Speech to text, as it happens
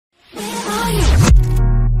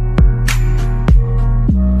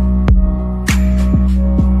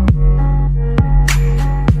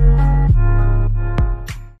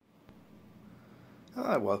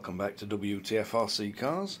back to WTF Rc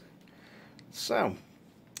Cars. So,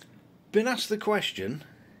 been asked the question,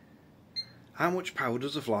 how much power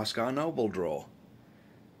does a FLYSKY Noble draw?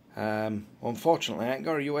 Unfortunately I ain't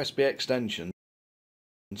got a USB extension,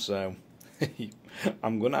 so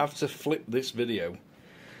I'm going to have to flip this video.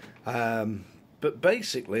 But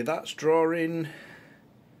basically that's drawing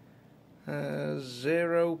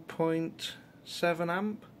 0.7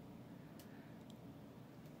 amp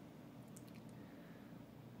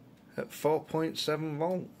at 4.7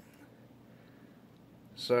 volt.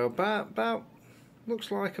 So about looks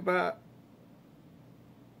like about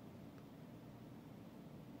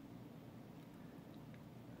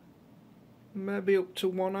maybe up to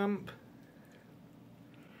 1 amp.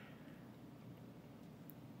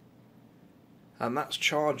 And that's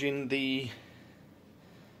charging the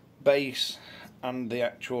base and the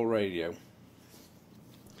actual radio.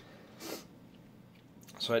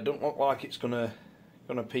 So it don't look like it's gonna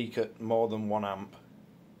peak at more than 1 amp,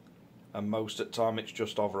 and most of the time it's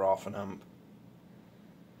just over half an amp.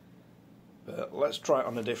 But let's try it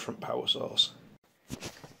on a different power source.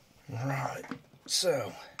 Right,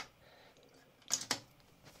 so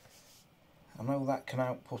I know that can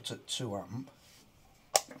output at 2 amp.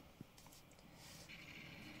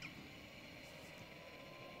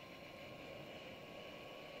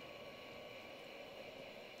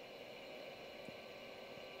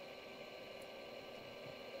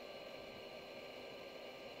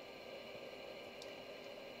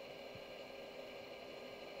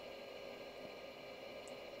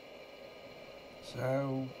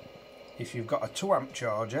 So if you've got a 2 amp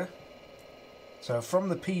charger, so from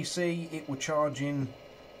the PC it were charging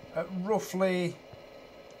at roughly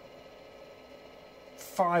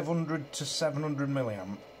 500 to 700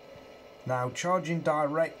 milliamp. Now charging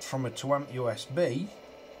direct from a 2 amp USB,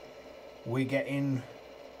 we're getting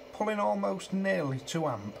pulling almost nearly 2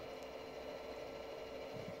 amp.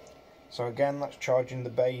 So again, that's charging the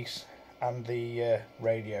base and the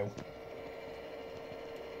radio.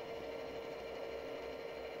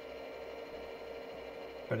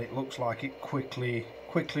 But it looks like it quickly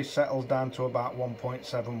settles down to about 1.7,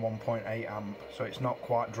 1.8 amp, so it's not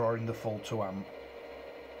quite drawing the full 2 amp.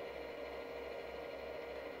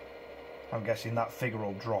 I'm guessing that figure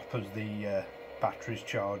will drop as the batteries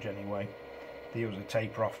charge anyway. They usually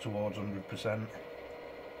taper off towards 100%.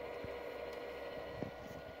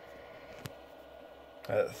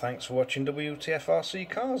 Thanks for watching WTF Rc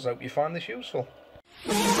Cars. Hope you find this useful.